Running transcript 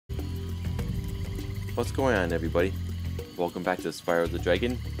What's going on, everybody? Welcome back to Spyro the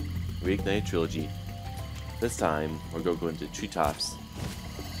Dragon Reignited Trilogy. This time, we're going to go into treetops.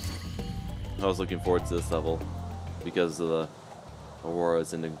 I was looking forward to this level because of the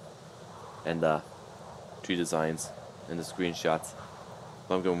auroras and the tree designs and the screenshots.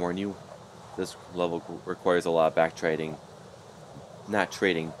 But I'm going to warn you, this level requires a lot of backtracking,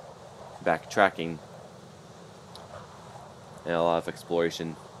 backtracking, and a lot of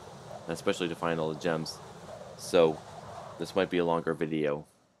exploration, especially to find all the gems. So this might be a longer video.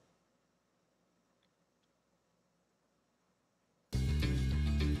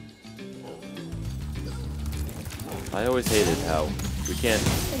 I always hated how we can't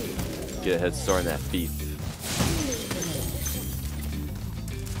get a head start on that thief.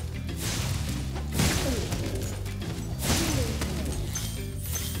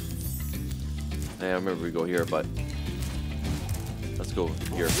 I remember we go here, but let's go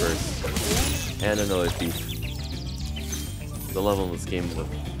here first. And another thief. The level in this game,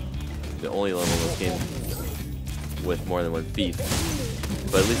 the only level in this game with more than one thief.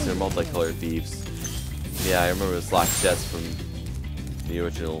 But at least they're multicolored thieves. Yeah, I remember this locked chest from the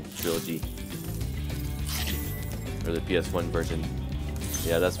original trilogy. Or the PS1 version.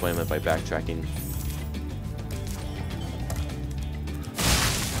 Yeah, that's what I meant by backtracking.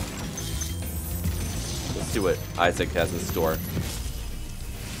 Let's see what Isaac has in store.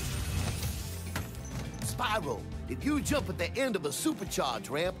 Spyro, if you jump at the end of a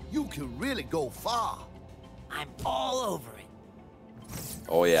supercharge ramp, you can really go far. I'm all over it.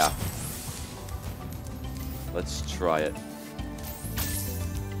 Oh yeah. Let's try it.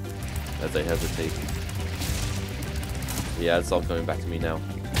 As I hesitate. Yeah, it's all coming back to me now.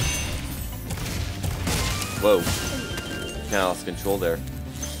 Whoa. Kinda lost control there.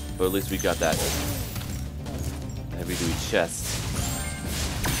 But at least we got that heavy duty chest.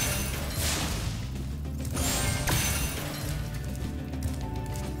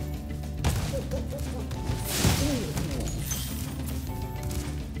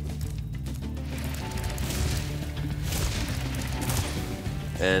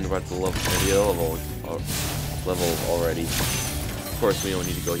 And we're at the level already. Of course, we don't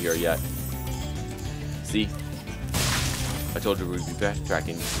need to go here yet. See? I told you we'd be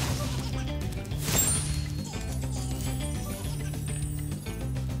backtracking.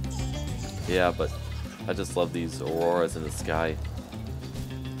 Yeah, but I just love these auroras in the sky.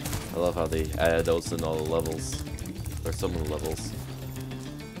 I love how they added those in all the levels. Or some of the levels.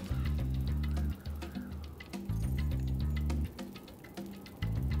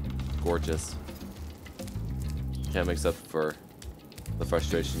 Gorgeous. Can't make up for the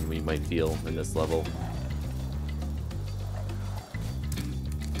frustration we might feel in this level.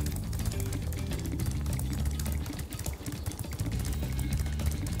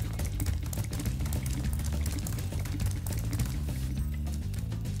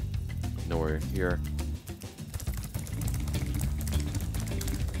 Nowhere here.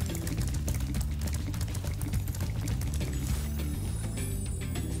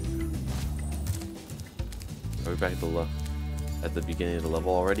 Are we back at the beginning of the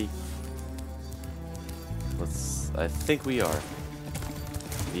level already? I think we are.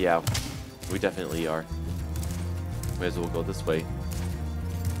 Yeah, we definitely are. May as well go this way.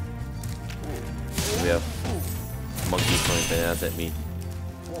 We have monkeys throwing bananas at me.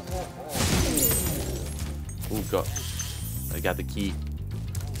 Ooh, I got the key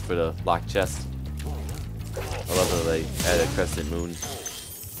for the locked chest. I love that they added a crescent moon.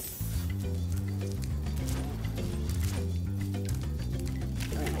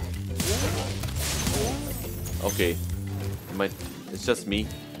 Okay, it's just me,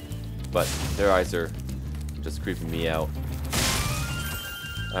 but their eyes are just creeping me out.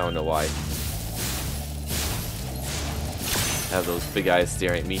 I don't know why. Have those big eyes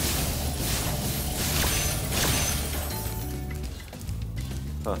staring at me.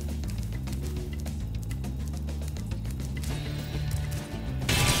 Huh.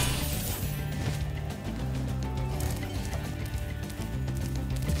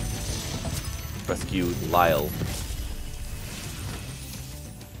 Rescued Lyle.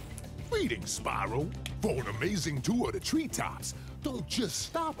 Greetings, Spyro. For an amazing tour of the treetops, don't just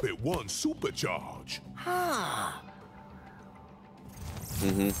stop at one supercharge.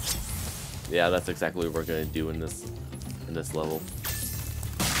 Yeah, that's exactly what we're gonna do in this level.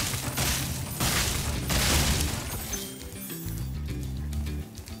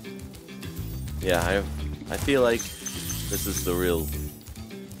 Yeah, I feel like this is the real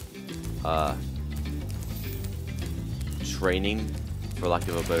training, for lack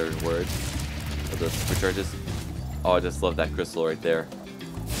of a better word, of the supercharges. Oh, I just love that crystal right there.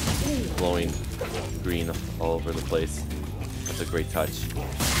 glowing green all over the place. That's a great touch.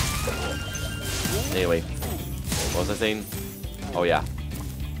 Anyway, what was I saying? Oh yeah,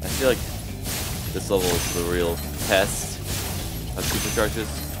 I feel like this level is the real test of supercharges,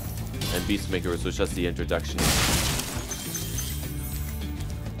 and Beastmaker was just the introduction.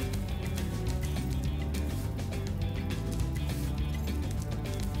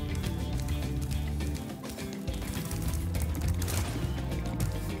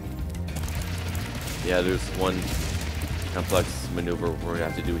 Yeah, there's one complex maneuver we're gonna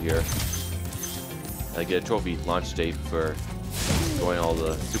have to do here. I get a trophy launch date for going all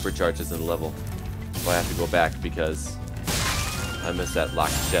the supercharges in the level. So I have to go back because I missed that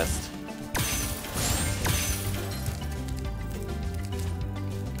locked chest.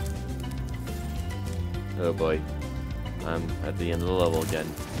 Oh boy. I'm at the end of the level again.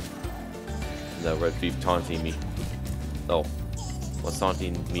 And the red thief taunting me. Oh, what's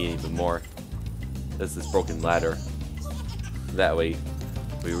taunting me even more is this broken ladder. That way,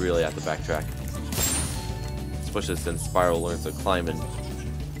 we really have to backtrack. Especially since Spyro learns to climb in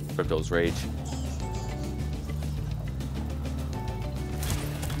Crypto's Rage.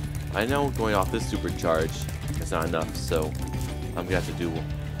 I know going off this supercharge is not enough, so I'm gonna have to do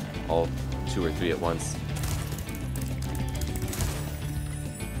all 2 or 3 at once.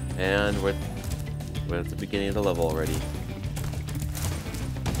 And we're at the beginning of the level already.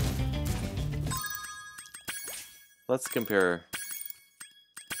 Let's compare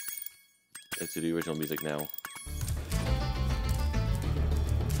it to the original music now.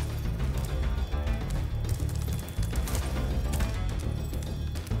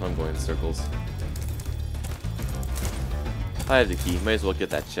 I'm going in circles. I have the key, might as well get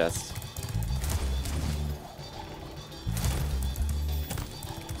that chest.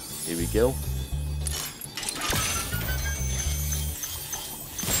 Here we go.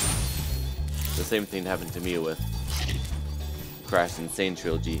 The same thing happened to me with Crash Insane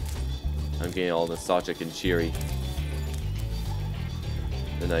Trilogy. I'm getting all nostalgic and cheery.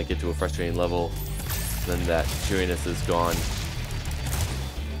 Then I get to a frustrating level, then that cheeriness is gone.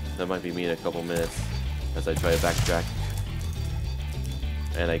 That might be me in a couple minutes as I try to backtrack.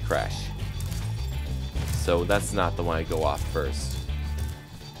 And I crash. So that's not the one I go off first.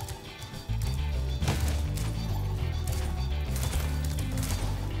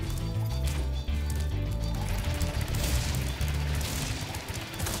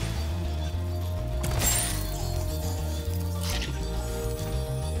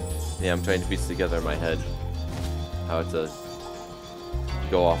 Yeah, I'm trying to piece together in my head how to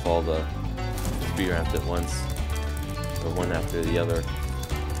go off all the speed ramps at once, or one after the other.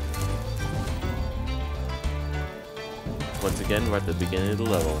 Once again, we're at the beginning of the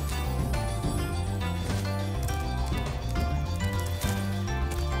level.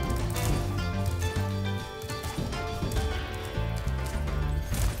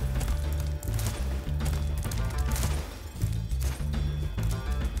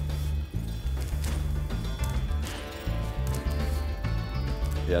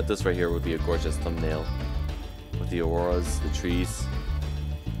 Yeah, this right here would be a gorgeous thumbnail with the auroras, the trees,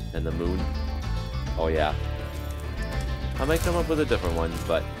 and the moon. Oh yeah. I might come up with a different one,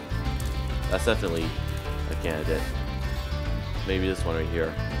 but that's definitely a candidate. Maybe this one right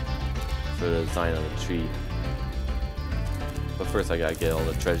here for the design on the tree. But first I gotta get all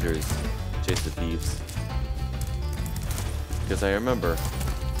the treasures, chase the thieves. Because I remember,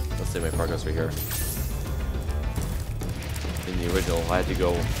 let's see my progress right here. In the original, I had to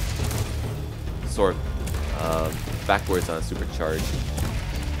go sort backwards on a supercharge,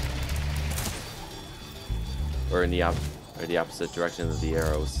 or in the opposite direction of the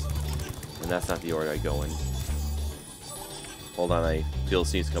arrows, and that's not the order I go in. Hold on, I feel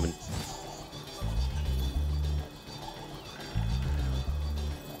scenes coming.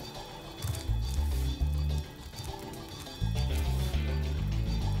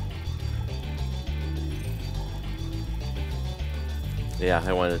 Yeah,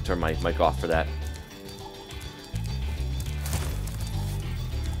 I wanted to turn my mic off for that.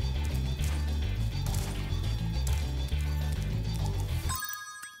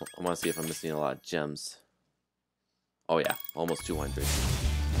 I want to see if I'm missing a lot of gems. Oh yeah, almost 200.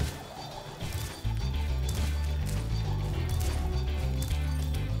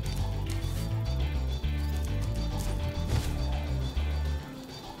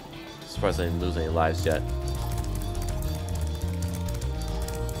 Surprised I didn't lose any lives yet.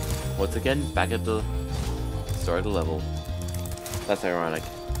 Once again, back at the start of the level. That's ironic,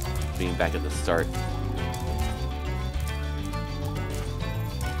 being back at the start.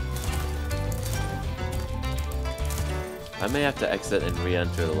 I may have to exit and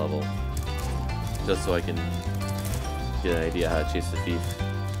re-enter the level, just so I can get an idea how to chase the thief.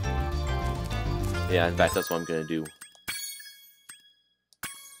 Yeah, in fact, that's what I'm gonna do.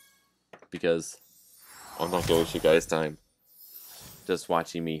 Because I'm not gonna waste you guys' time just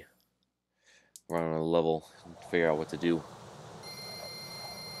watching me run on a level and figure out what to do.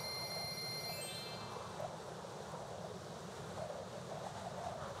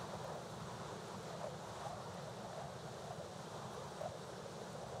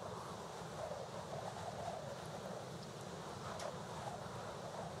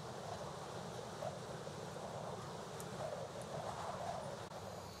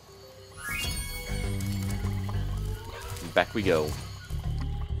 Back we go.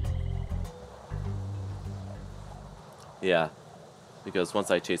 Yeah, because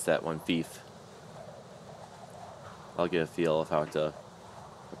once I chase that one thief, I'll get a feel of how to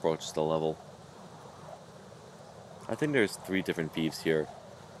approach the level. I think there's 3 different thieves here.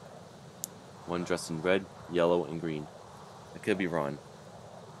 One dressed in red, yellow, and green. I could be wrong.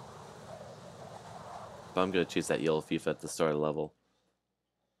 But I'm gonna chase that yellow thief at the start of the level.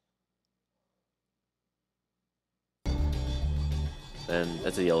 And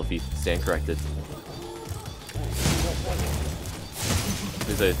that's a yellow thief. Stand corrected.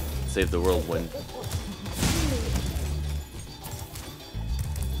 Please I save the world win.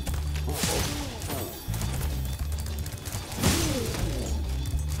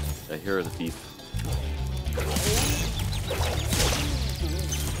 I hear the thief.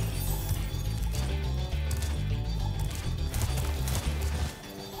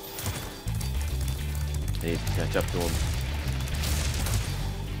 I need to catch up to him.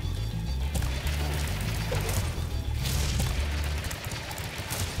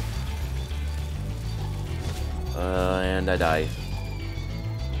 And I die.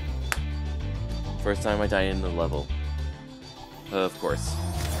 First time I die in the level. Of course.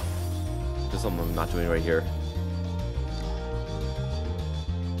 There's something I'm not doing right here.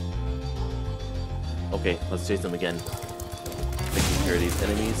 Okay, let's chase them again. Taking care of these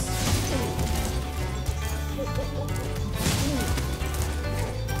enemies.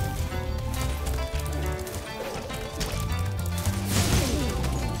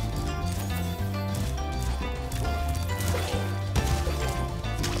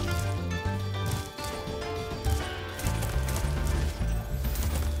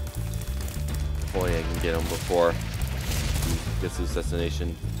 Hopefully I can get him before he gets to his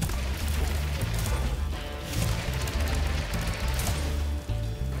destination.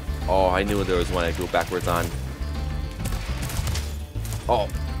 Oh, I knew there was one I go backwards on. Oh.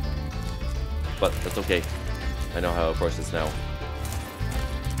 But that's okay. I know how to approach this now.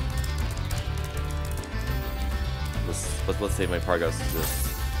 Let's save my progress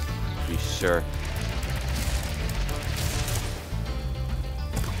to be sure.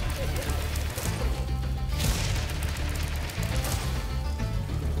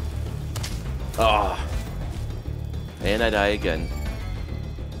 Ah. And I die again.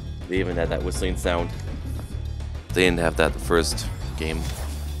 They even had that whistling sound. They didn't have that the first game,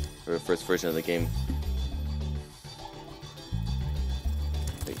 or the first version of the game.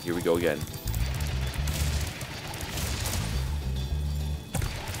 Okay, here we go again.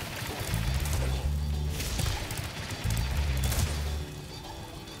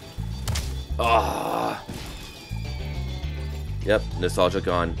 Ah. Yep, nostalgia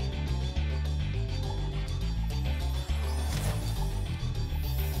gone.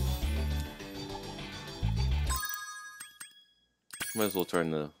 Might as well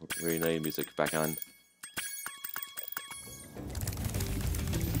turn the Reignited music back on.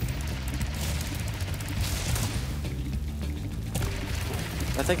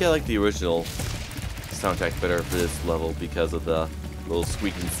 I think I like the original soundtrack better for this level because of the little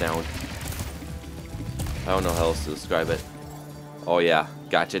squeaking sound. I don't know how else to describe it. Oh yeah,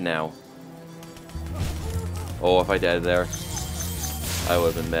 gotcha now. Oh, if I died there, I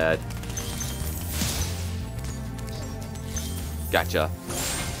would have been mad. Gotcha.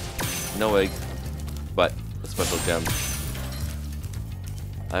 No egg, but a special gem.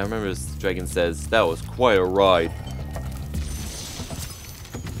 I remember this dragon says, that was quite a ride.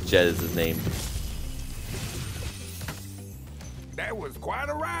 Jed is his name. That was quite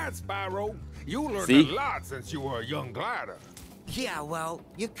a ride, Spyro. You learned See? a lot since you were a young glider. Yeah, well,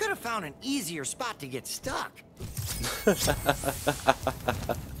 you could have found an easier spot to get stuck.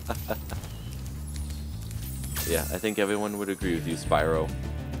 Yeah, I think everyone would agree with you, Spyro.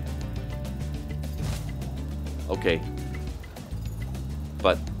 Okay.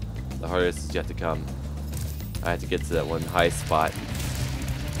 But the hardest is yet to come. I had to get to that one high spot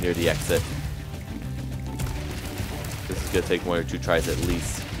near the exit. This is gonna take 1 or 2 tries at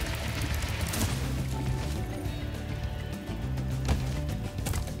least.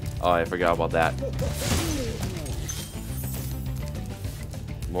 Oh, I forgot about that.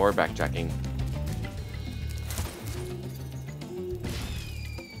 More backtracking.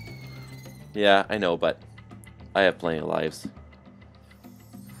 Yeah, I know, but I have plenty of lives.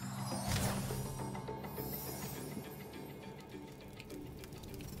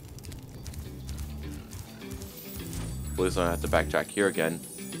 At least I don't have to backtrack here again.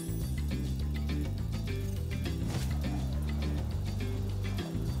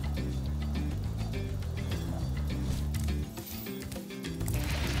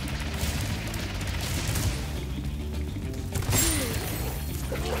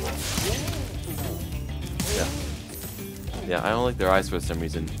 Yeah, I don't like their eyes for some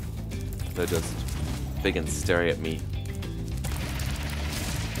reason. They're just big and staring at me.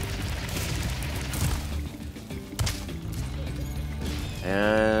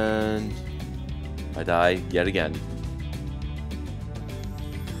 And I die yet again.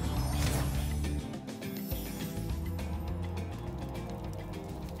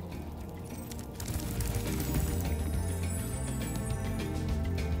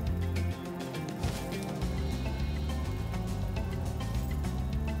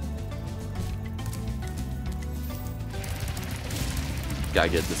 Gotta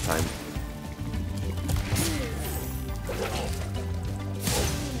get it this time.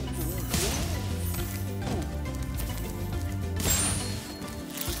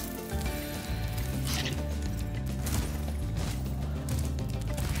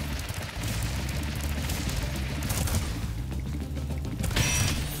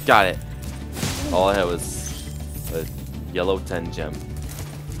 Got it. All I had was a yellow 10 gem.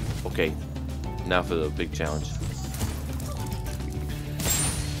 Okay, now for the big challenge.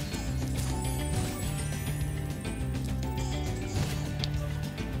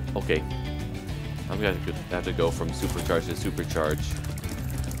 Okay, I'm gonna have to go from supercharge to supercharge.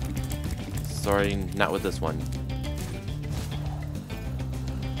 Sorry, not with this one.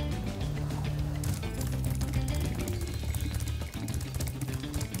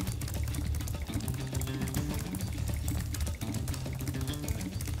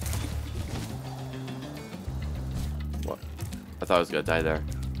 What? I thought I was gonna die there,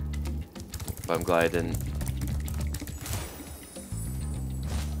 but I'm glad I didn't.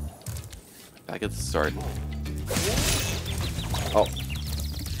 Back at the start. Oh,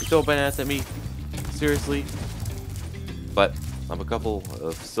 you throw bananas at me? Seriously? But I'm a couple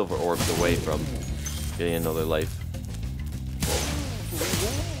of silver orbs away from getting another life.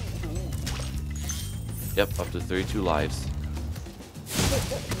 Yep, up to 32 lives.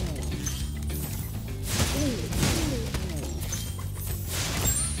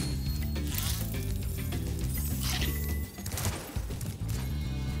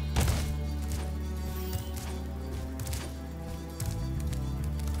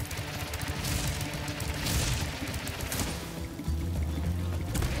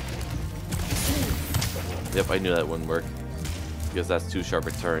 Yep, I knew that wouldn't work, because that's too sharp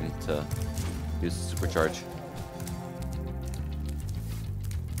a turn to use the supercharge.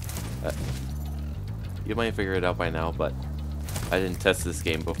 You might figure it out by now, but I didn't test this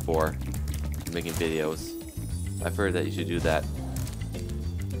game before making videos. I've heard that you should do that,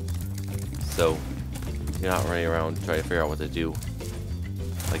 so you're not running around trying to figure out what to do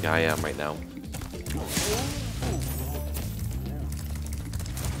like I am right now.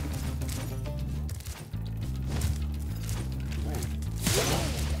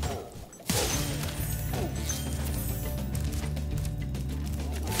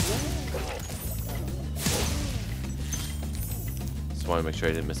 Just want to make sure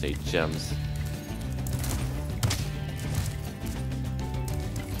I didn't miss any gems.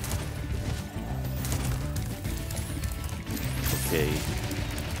 Okay,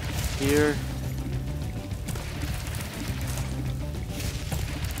 here.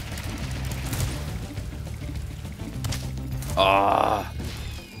 Ah,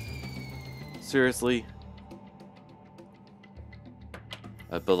 seriously?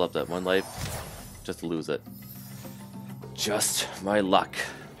 I built up that one life just to lose it. Just my luck.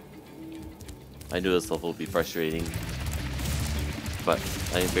 I knew this level would be frustrating, but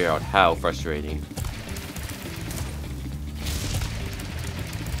I didn't figure out how frustrating.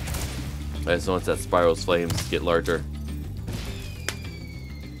 I just noticed that Spyro's flames get larger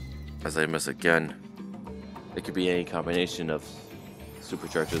as I miss again. It could be any combination of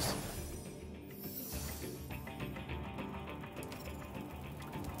supercharges.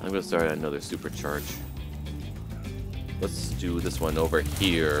 I'm gonna start another supercharge. Let's do this one over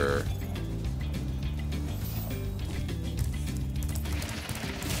here.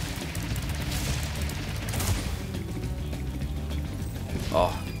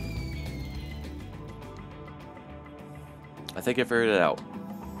 Oh. I think I figured it out.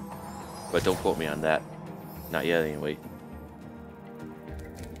 But don't quote me on that. Not yet, anyway.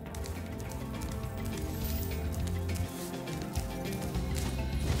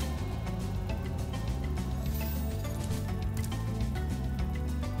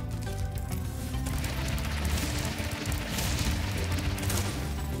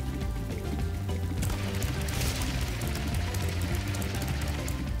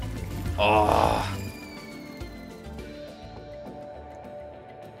 Oh.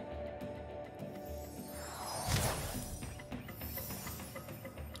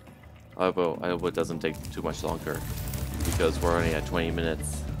 I hope it doesn't take too much longer, because we're only at 20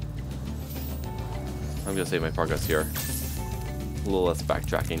 minutes. I'm gonna save my progress here. A little less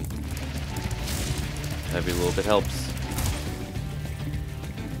backtracking. Every little bit helps.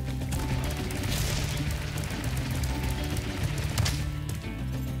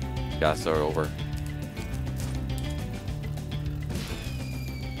 Gotta start over.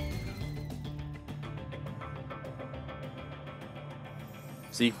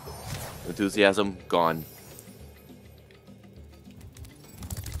 See? Enthusiasm gone.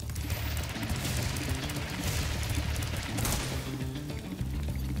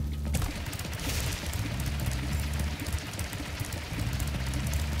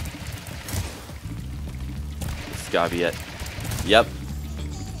 This gotta be it. Yep.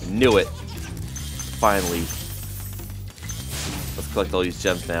 Knew it. Finally. Let's collect all these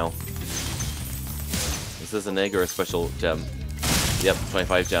gems now. Is this an egg or a special gem? Yep,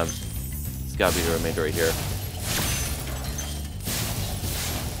 25 gems. It's gotta be the remainder right here.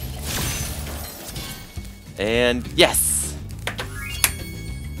 And yes!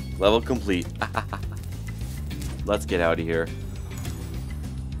 Level complete. Let's get out of here.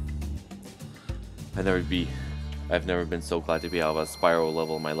 I've never been so glad to be out of a Spyro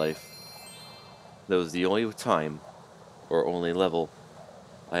level in my life. That was the only time, or only level,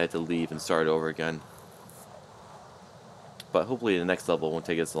 I had to leave and start over again. But hopefully the next level won't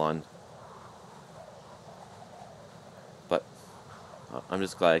take as long. But I'm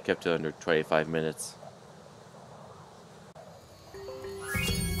just glad I kept it under 25 minutes.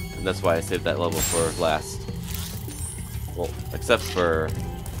 And that's why I saved that level for last. Well, except for...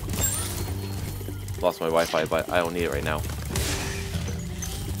 Lost my Wi-Fi, but I don't need it right now.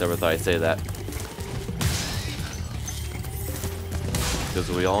 Never thought I'd say that. Because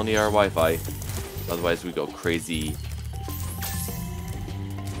we all need our Wi-Fi. Otherwise we go crazy.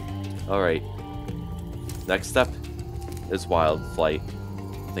 Alright. Next step is Wild Flight.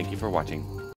 Thank you for watching.